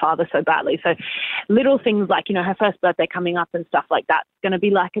wanting to be a father so badly. So little things like, her first birthday coming up and stuff like that's going to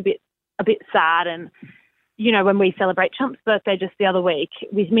be a bit sad. And, when we celebrate Chump's birthday just the other week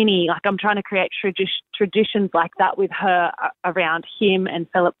with Minnie, I'm trying to create traditions like that with her around him and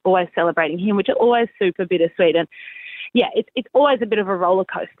always celebrating him, which are always super bittersweet. And yeah, it's always a bit of a roller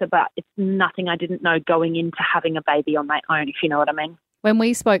coaster, but it's nothing I didn't know going into having a baby on my own, if you know what I mean. When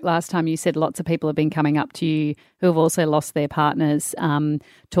we spoke last time, you said lots of people have been coming up to you who have also lost their partners,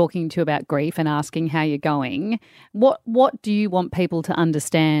 talking to you about grief and asking how you're going. What do you want people to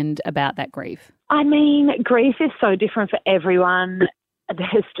understand about that grief? I mean, grief is so different for everyone.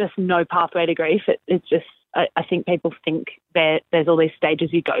 There's just no pathway to grief. It's just I think people think there's all these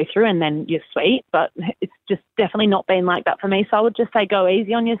stages you go through and then you're sweet, but it's just definitely not been like that for me. So I would just say go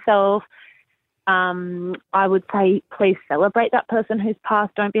easy on yourself. I would say please celebrate that person who's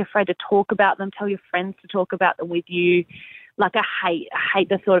passed. Don't be afraid to talk about them. Tell your friends to talk about them with you. Like I hate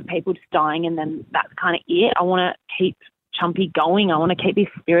the sort of people just dying and then that's kind of it. I want to keep Chumpy going. I want to keep his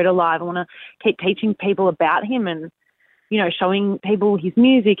spirit alive. I want to keep teaching people about him and, showing people his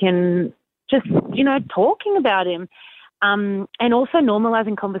music and just, talking about him. And also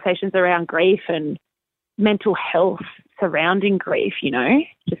normalising conversations around grief and mental health surrounding grief,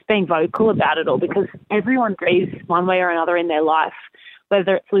 just being vocal about it all because everyone grieves one way or another in their life,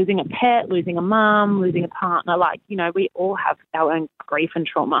 whether it's losing a pet, losing a mum, losing a partner, we all have our own grief and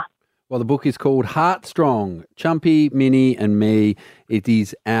trauma. Well, the book is called Heartstrong, Chumpy, Minnie and Me. It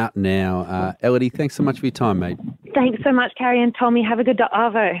is out now. Elodie, thanks so much for your time, mate. Thanks so much, Carrie and Tommy. Have a good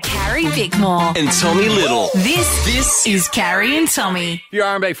Arvo. Carrie Bickmore And Tommy Little. This is Carrie and Tommy. For your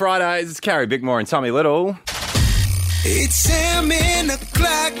R&B Fridays, it's Carrie Bickmore and Tommy Little. It's 7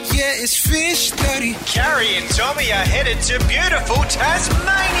 o'clock, yeah, it's fish 30. Carrie and Tommy are headed to beautiful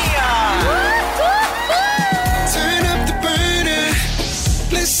Tasmania. Turn up the burner,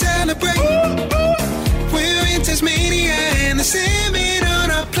 let's celebrate. We're in Tasmania and the salmon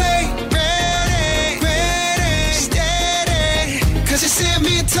on our plate. Ready, steady, 'cause it's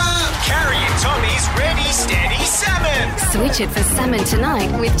salmon time. Carrie and Tommy's ready, steady salmon. Switch it for salmon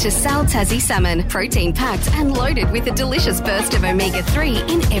tonight with Giselle Tassie Salmon. Protein packed and loaded with a delicious burst of omega-3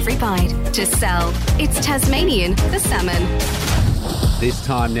 in every bite. Giselle, it's Tasmanian for salmon. This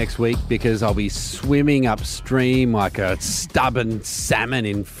time next week, because I'll be swimming upstream like a stubborn salmon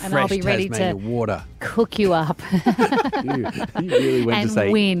in And I'll fresh be ready Tasmanian to water. cook you up You really went and to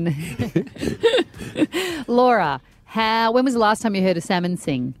say win. Laura, when was the last time you heard a salmon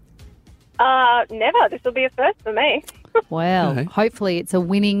sing? Never. This will be a first for me. Well, Okay. hopefully it's a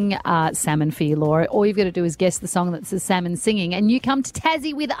winning salmon for you, Laura. All you've got to do is guess the song that's the salmon singing, and you come to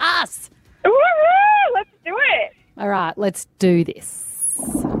Tassie with us. Woohoo! Let's do it. All right, let's do this.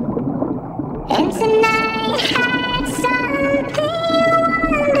 And tonight had something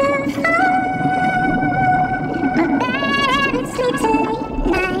wonderful. But bad habits lead to late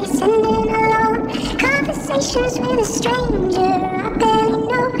nights and then alone conversations with a stranger I barely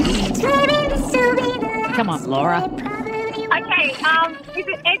know. So maybe this will be the last. Come on, Laura. Okay, is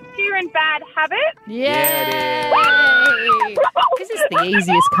it Ed Sheeran Bad Habit? Yay! This is the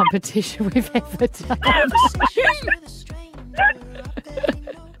easiest competition we've ever done.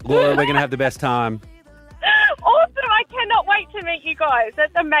 Laura, we're going to have the best time. Awesome. I cannot wait to meet you guys.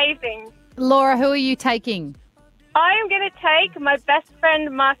 That's amazing. Laura, who are you taking? I am going to take my best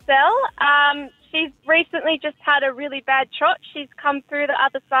friend, Marcel. She's recently just had a really bad shot. She's come through the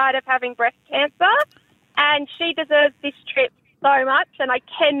other side of having breast cancer, and she deserves this trip so much, and I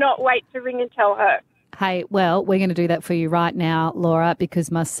cannot wait to ring and tell her. Hey, well, we're going to do that for you right now, Laura, because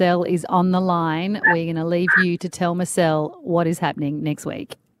Marcel is on the line. We're going to leave you to tell Marcel what is happening next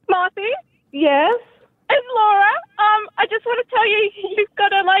week. Marcy? Yes? It's Laura. I just want to tell you, you've got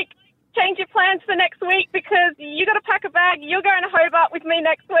to, change your plans for next week because you got to pack a bag. You're going to Hobart with me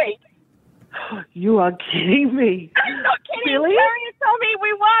next week. You are kidding me. I'm not kidding. Really? Carrie and Tommy,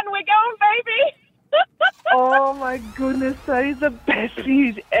 we won. We're going, baby. Oh, my goodness. That is the best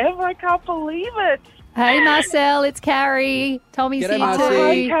news ever. I can't believe it. Hey, Marcel, it's Carrie. Tommy's G'day, here Marcy.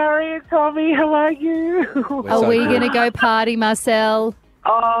 Hi, too. Carrie and Tommy. How are you? Are we going to go party, Marcel?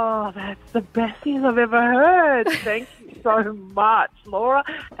 Oh, that's the best news I've ever heard. Thank you so much, Laura,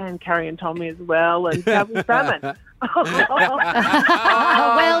 and Carrie and Tommy as well, and Devil Salmon. Well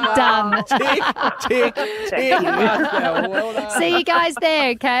done. Tick. Thank you. Well done. See you guys there,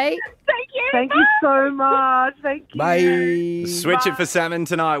 okay? Thank you. Thank you so much. Thank you. Bye. Switch it for salmon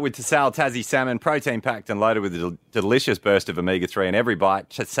tonight with Tassal Tassie Salmon, protein packed and loaded with a delicious burst of omega-3 in every bite.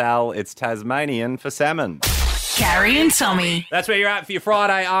 Tassal, it's Tasmanian for salmon. Carrie and Tommy. That's where you're at for your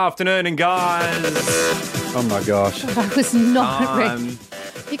Friday afternoon. And guys, Oh, my gosh. I was not ready. um,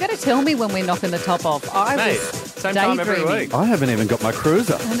 You got to tell me when we're knocking the top off. I mate, was same time every daydreaming. week. I haven't even got my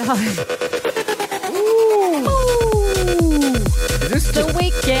cruiser. I know. Is this The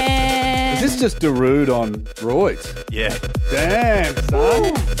weekend. Is this just Darude on roids? Yeah. Damn,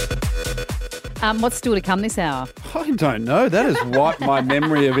 son. What's still to come this hour? I don't know. That has wiped my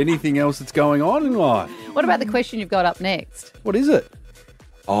memory of anything else that's going on in life. What about the question you've got up next? What is it?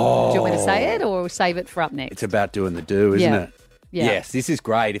 Oh. Do you want me to say it or save it for up next? It's about doing the do, isn't Yeah. it? Yeah. Yes, this is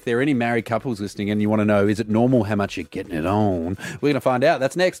great. If there are any married couples listening and you want to know, is it normal how much you're getting it on? We're going to find out.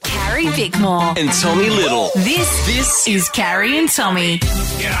 That's next. Carrie Bickmore And Tommy Little. This is Carrie and Tommy.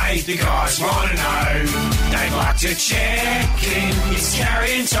 G'day, the guys wanna know. They'd like to check in. It's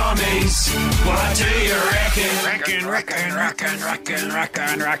Carrie and Tommy's. What do you reckon? Reckon.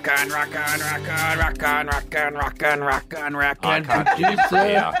 I can't hit him from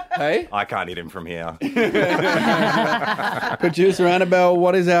here. Hey? I can't hit him from here. Producer Annabelle,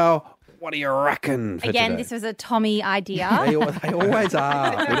 what do you reckon for Again, today? this was a Tommy idea. They always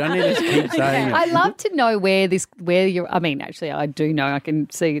are. We don't need to keep saying it. I love to know where you're. I mean, actually, I do know. I can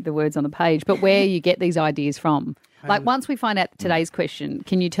see the words on the page, but where you get these ideas from. Like, once we find out today's question,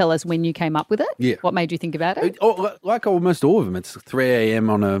 can you tell us when you came up with it? Yeah. What made you think about it? Like almost all of them, it's 3 a.m.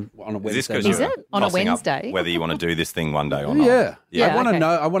 on a Is this Wednesday. 'cause Is you're it? On a tossing up Wednesday? whether you want to do this thing one day or not? Yeah. Yeah, I want to okay. know.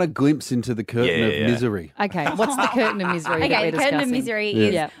 I want a glimpse into the curtain of misery. Okay, what's the curtain of misery that Okay, we're the curtain of discussing? misery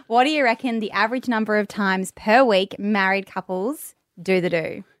Yeah. is what do you reckon the average number of times per week married couples do the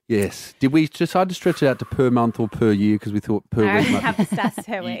do? Yes. Did we decide to stretch it out to per month or per year? Because we thought per I week. only might have be- the stats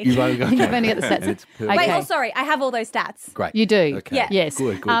per week. You've only got, You've only got the stats. And it's per Okay. Wait, oh, sorry, I have all those stats. Great. You do? Okay. Yeah. Yes.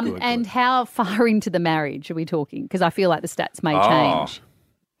 Good. And how far into the marriage are we talking? Because I feel like the stats may Oh. change.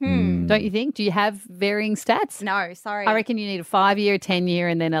 Don't you think? Do you have varying stats? No, sorry. I reckon you need a 5-year, a 10-year,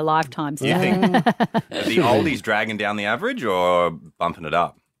 and then a lifetime Do you stat. think are the oldies dragging down the average or bumping it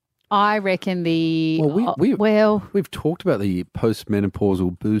up? I reckon the Well, we've talked about the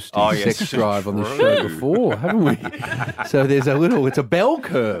postmenopausal boost in Oh, yes, sex drive on the true. show before, haven't we? So there's it's a bell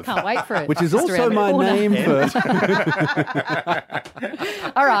curve. Can't wait for it. Which is Just also around the my corner. name for.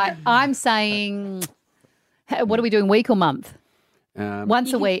 All right, I'm saying, what are we doing, week or month?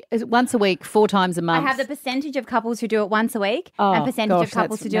 Once a week, 4 times a I month. have the percentage of couples who do it once a week Oh, and percentage gosh, of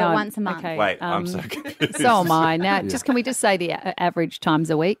couples that's- who do no, it once a month. okay. Wait, I'm so confused. So am I. Now, Yeah. can we just say the average times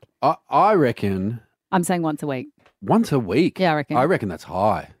a week? I reckon I'm saying once a week. once a week. Yeah, I reckon. I reckon that's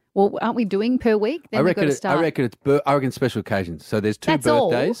high. Well, aren't we doing per week? Then I we've reckon. got to start. I reckon special occasions. So there's 2 That's all?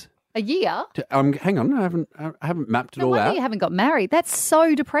 birthdays. A year? Hang on, I haven't mapped it No all wonder out. you haven't got married. That's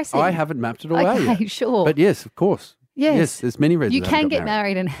so depressing. I haven't mapped it all out Okay, yet. sure. But yes, of course. Yes. there's many reasons. You I haven't can got get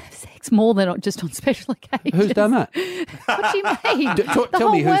married and have sex more than just on special occasions. Who's done that? What do you mean? The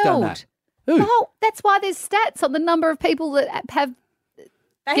Tell me whole who's done world. that. Who? That's why there's stats on the number of people that have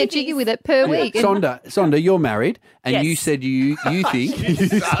get jiggy with it per week. And- Sonda, you're married, and Yes. you said you think you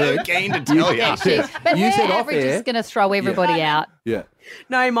said keen to tell you. Yeah, but you her said off average air. is going to throw everybody out. Yeah.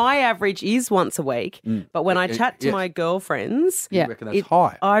 No, my average is once a week. But when I chat to yeah. my girlfriends, You reckon that's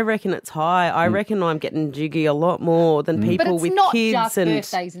high? I reckon it's high. I reckon I'm getting jiggy a lot more than But people it's with not kids just and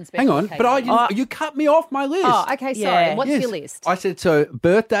birthdays and special Hang on, but occasions. you cut me off my list. Oh, okay, sorry. Yeah. What's Yes. your list? I said so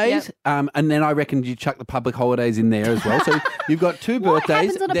birthdays, and then I reckon you chuck the public holidays in there as well. So you've got 2 What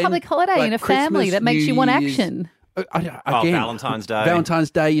birthdays. happens on a then, public holiday like, in a family Christmas, that makes you New want Year's- action? Again, Valentine's Day.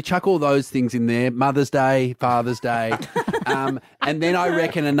 Valentine's Day, you chuck all those things in there. Mother's Day, Father's Day, and then I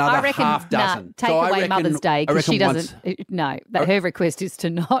reckon another I reckon, half dozen. take So I away reckon- Mother's Day I because she reckon doesn't. No, that her request is to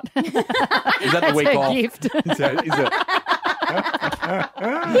not. Is that That's the week her off? gift. Is it?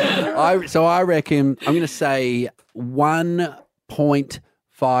 I reckon I'm going to say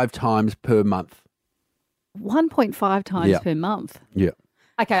 1.5 times per month. 1.5 times Yeah. per month. Yeah.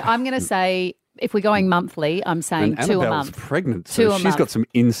 Okay, I'm going to say if we're going monthly, I'm saying And 2 a Annabelle's month. pregnant, 2 so a she's month. got some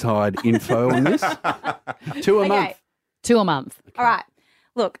inside info on this. 2 a Okay. month. 2 a month. All right.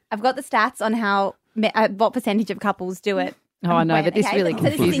 Look, I've got the stats on how what percentage of couples do it. Oh, I know, When, but this really so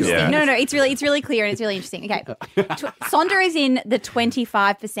this is confuses interesting. me. No, it's really clear and it's really interesting. Okay, Sonder is in the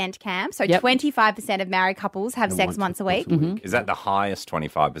 25% camp. So Yep. 25% of married couples have sex once a week. Is that the highest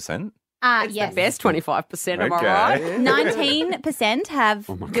 25%? it's Yes. the best 25%, am I Okay. right?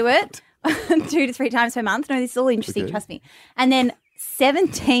 19% do it 2 to 3 times per month. No, this is all interesting, trust me. And then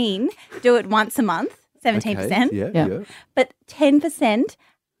 17 do it once a month, 17%. Okay, Yeah. yeah. But 10%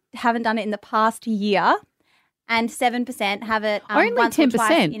 haven't done it in the past year, and 7% have it Only once or twice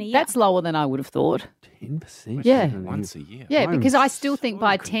 10%. in a year. That's lower than I would have thought. 10%. Yeah. Once a year. Yeah, I'm because I still think so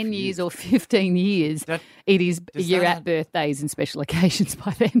by 10 years or 15 years, it is you're at birthdays and special occasions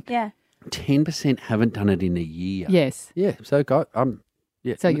by then. yeah. 10% haven't done it in a year. Yes. Yeah. So,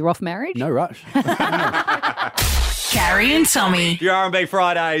 yeah. So you're off marriage? No rush. Carrie and Tommy. Your R&B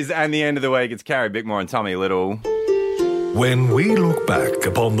Fridays and the end of the week. It's Carrie Bickmore and Tommy Little. When we look back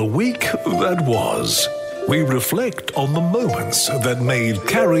upon the week that was, we reflect on the moments that made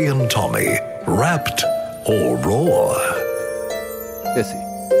Carrie and Tommy wrapped or raw. Jesse,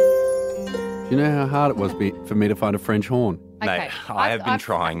 do you know how hard it was for me to find a French horn? Mate, I have been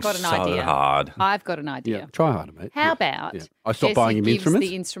trying got an so idea. hard. I've got an idea. Yeah, try harder, mate. How about I stopped Jesse buying him gives instruments.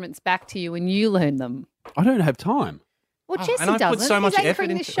 the instruments back to you and you learn them? I don't have time. Well, Jesse and I doesn't. put so much He's effort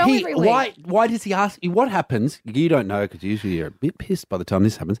anchoring into this show every week. Why does he ask you? What happens? You don't know because usually you're a bit pissed by the time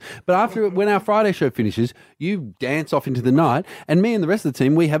this happens. But after when our Friday show finishes, you dance off into the night, and me and the rest of the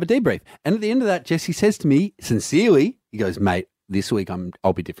team we have a debrief. And at the end of that, Jesse says to me sincerely, he goes, "Mate, this week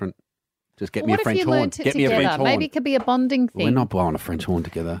I'll be different. Just get me a What if French you horn. learnt it Get me a French together? horn." Maybe it could be a bonding thing. We're not blowing a French horn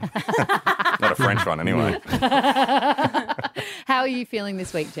together. Not a French one, anyway. How are you feeling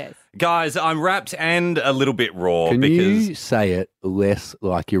this week, Jess? Guys, I'm wrapped and a little bit raw Can because you say it less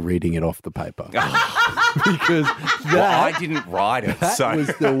like you're reading it off the paper? Because well, I didn't write it. that So was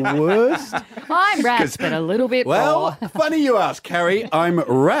the worst. I'm wrapped, but a little bit Well, raw. funny you ask, Carrie. I'm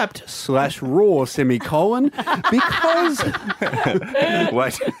wrapped/raw semicolon because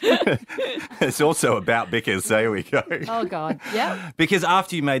wait, it's also about Bickers. There we go. Oh, God. Yep. Because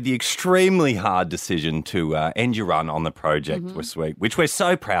after you made the extremely hard decision to end your run on the project this week, which we're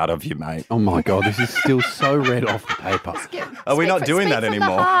so proud of you, mate. oh my god, this is still so read off the paper. Are we not doing that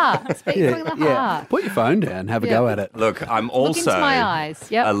anymore? Speak from the heart. Put your phone down, have a Yeah. go at it. Look, I'm Look also into my eyes.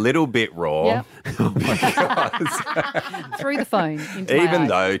 Yep. a little bit raw. Yep. Oh my God. Through the phone. Into my Even eyes.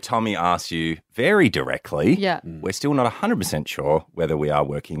 though Tommy asked you very directly, Yeah. we're still not 100% sure whether we are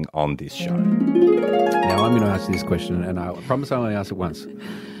working on this show. Now I'm going to ask you this question, and I promise I only ask it once.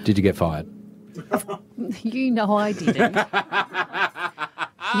 Did you get fired? You know I didn't.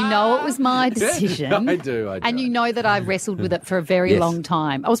 You know it was my decision. I do. And you know that I wrestled with it for a very Yes. long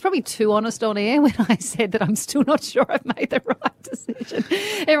time. I was probably too honest on air when I said that I'm still not sure I've made the right decision.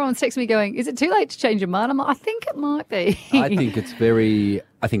 Everyone's texting me going, is it too late to change your mind? I'm like, I think it might be. I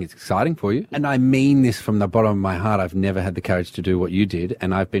think it's exciting for you. And I mean this from the bottom of my heart. I've never had the courage to do what you did,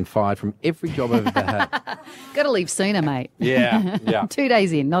 and I've been fired from every job I've ever had. Got to leave sooner, mate. Yeah. 2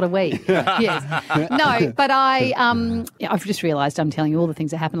 days in, not a week. Yes. No, but I've just realised I'm telling you all the things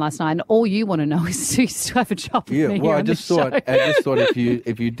that happened last night, and all you want to know is do you still have a job with Yeah, me well, here I on just this thought show?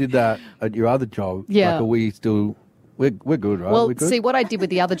 if you did that at your other job, Yeah. like, are we still we're good, right? Well, we're good? see, what I did with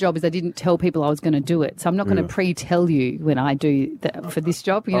the other job is I didn't tell people I was going to do it. So I'm not going to pre-tell you when I do that for this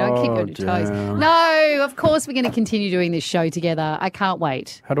job. You know, keep you on your toes. damn. No, of course we're going to continue doing this show together. I can't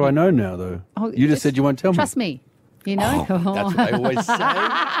wait. How do I know now, though? Oh, you just said you won't tell me. Trust me. You know? That's what they always say.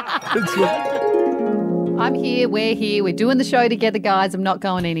 That's what- I'm here, we're doing the show together, guys. I'm not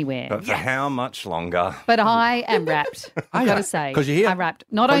going anywhere. But for how much longer? But I am wrapped, I've got to say. 'Cause you're here? I'm wrapped.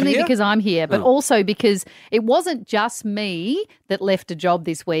 Not 'Cause only you're here? because I'm here, but Oh. also because it wasn't just me that left a job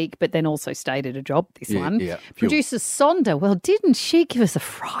this week, but then also stayed at a job, this one. yeah. Producer Sonda, well, didn't she give us a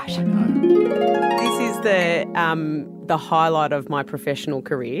fright? This is the highlight of my professional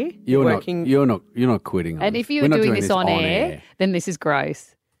career. You're working. not quitting. On And us. if you We're were not doing this on air, then this is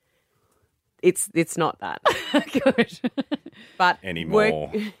gross. It's not that. Good. But Anymore.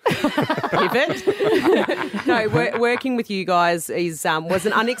 pivot. No, working with you guys was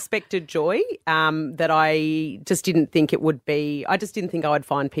an unexpected joy that I just didn't think it would be. I just didn't think I would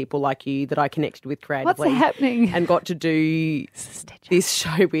find people like you that I connected with creatively. What's happening? And got to do this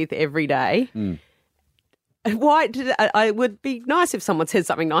show with every day. Why did I would be nice if someone said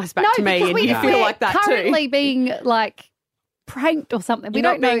something nice back to me, because and you feel like that currently too. being like pranked or something. We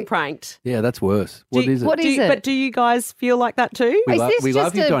You're don't not know. being pranked. Yeah, that's worse. What is it? What is it? But do you guys feel like that too? We Is lo- this we love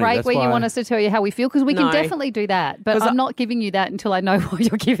just you, a Tony. break That's where you why- want us to tell you how we feel? Because we can No. definitely do that. But 'Cause I'm not giving you that until I know what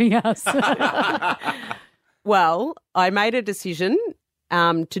you're giving us. Well, I made a decision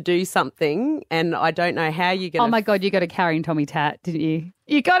to do something, and I don't know how you're going Oh to... my God, you got a Carrie and Tommy tat, didn't you?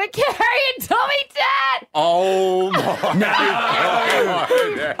 You got a Carrie and Tommy tat! Oh my!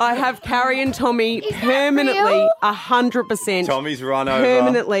 I have Carrie and Tommy permanently, real? 100%. Tommy's run over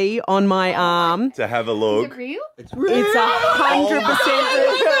permanently on my arm. to have a look. Real? It's 100%.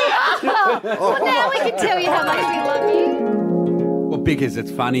 Well, now we can tell you how much we love you. Well, because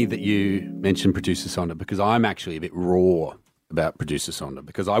it's funny that you mentioned Producer Sonda, because I'm actually a bit raw about Producer Sonda,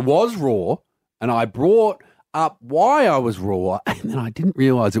 because I was raw and I brought up why I was raw, and then I didn't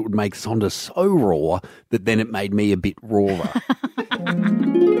realise it would make Sonda so raw that then it made me a bit rawer.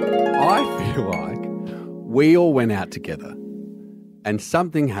 I feel like we all went out together and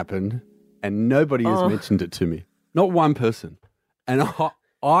something happened and nobody has mentioned it to me. Not one person. And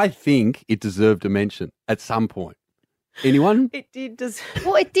I think it deserved a mention at some point. Anyone? It did just...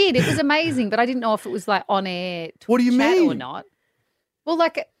 Well, it did. It was amazing, but I didn't know if it was like on air What do you chat mean? or not. Well,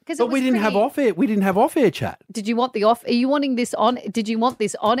 like, because But we didn't have off air. We didn't have off air chat. Did you want the off? Are you wanting this on? Did you want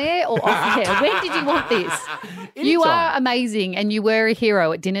this on air or off air? When did you want this? You are amazing, and you were a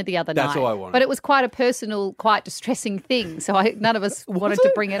hero at dinner the other night. That's all I wanted. But it was quite a personal, quite distressing thing. So none of us wanted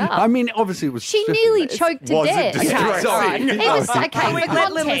to bring it up. I mean, obviously it was. She nearly choked to death. Okay, sorry. It was okay. We For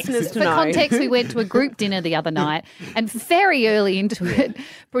let little listeners context, to for know. context, we went to a group dinner the other night, and very early into it,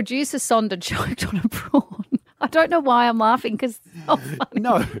 producer Sonda choked on a prawn. I don't know why I'm laughing because it's not funny.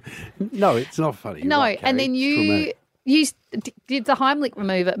 No, it's not funny. You're No, right, and Carrie. then It's you traumatic. did the Heimlich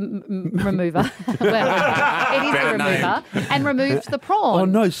remover. Well, it is a remover, and removed the prawn. Oh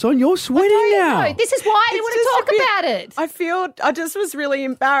no, Son, you're sweating now. No, this is why I didn't want to talk about it. I just was really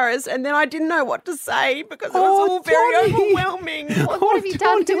embarrassed, and then I didn't know what to say because it was all very overwhelming. What have you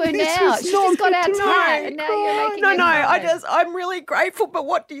done to her now? She just got out tight, and now you're making her cry. I'm really grateful, but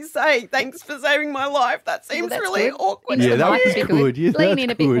what do you say? Thanks for saving my life. That seems that's really good. awkward. Into Yeah, the that mic was would be good. Yeah, Lean that's in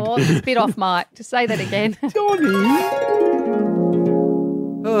a bit good. more. Just a bit off mic. Just say that again.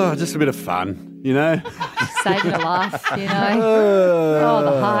 Oh, just a bit of fun, you know? Saving a laugh, you know.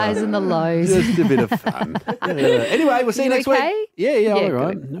 The highs and the lows. Just a bit of fun. Anyway, we'll see you next okay? week. Yeah, all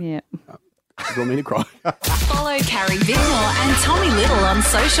right. good. Yeah. You want me to cry? Follow Carrie Bickmore and Tommy Little on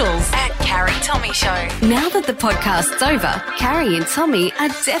socials at Carrie Tommy Show. Now that the podcast's over, Carrie and Tommy are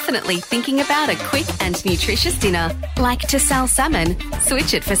definitely thinking about a quick and nutritious dinner. Like Tassal salmon.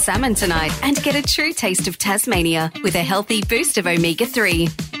 Switch it for salmon tonight and get a true taste of Tasmania with a healthy boost of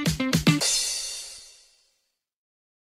omega-3.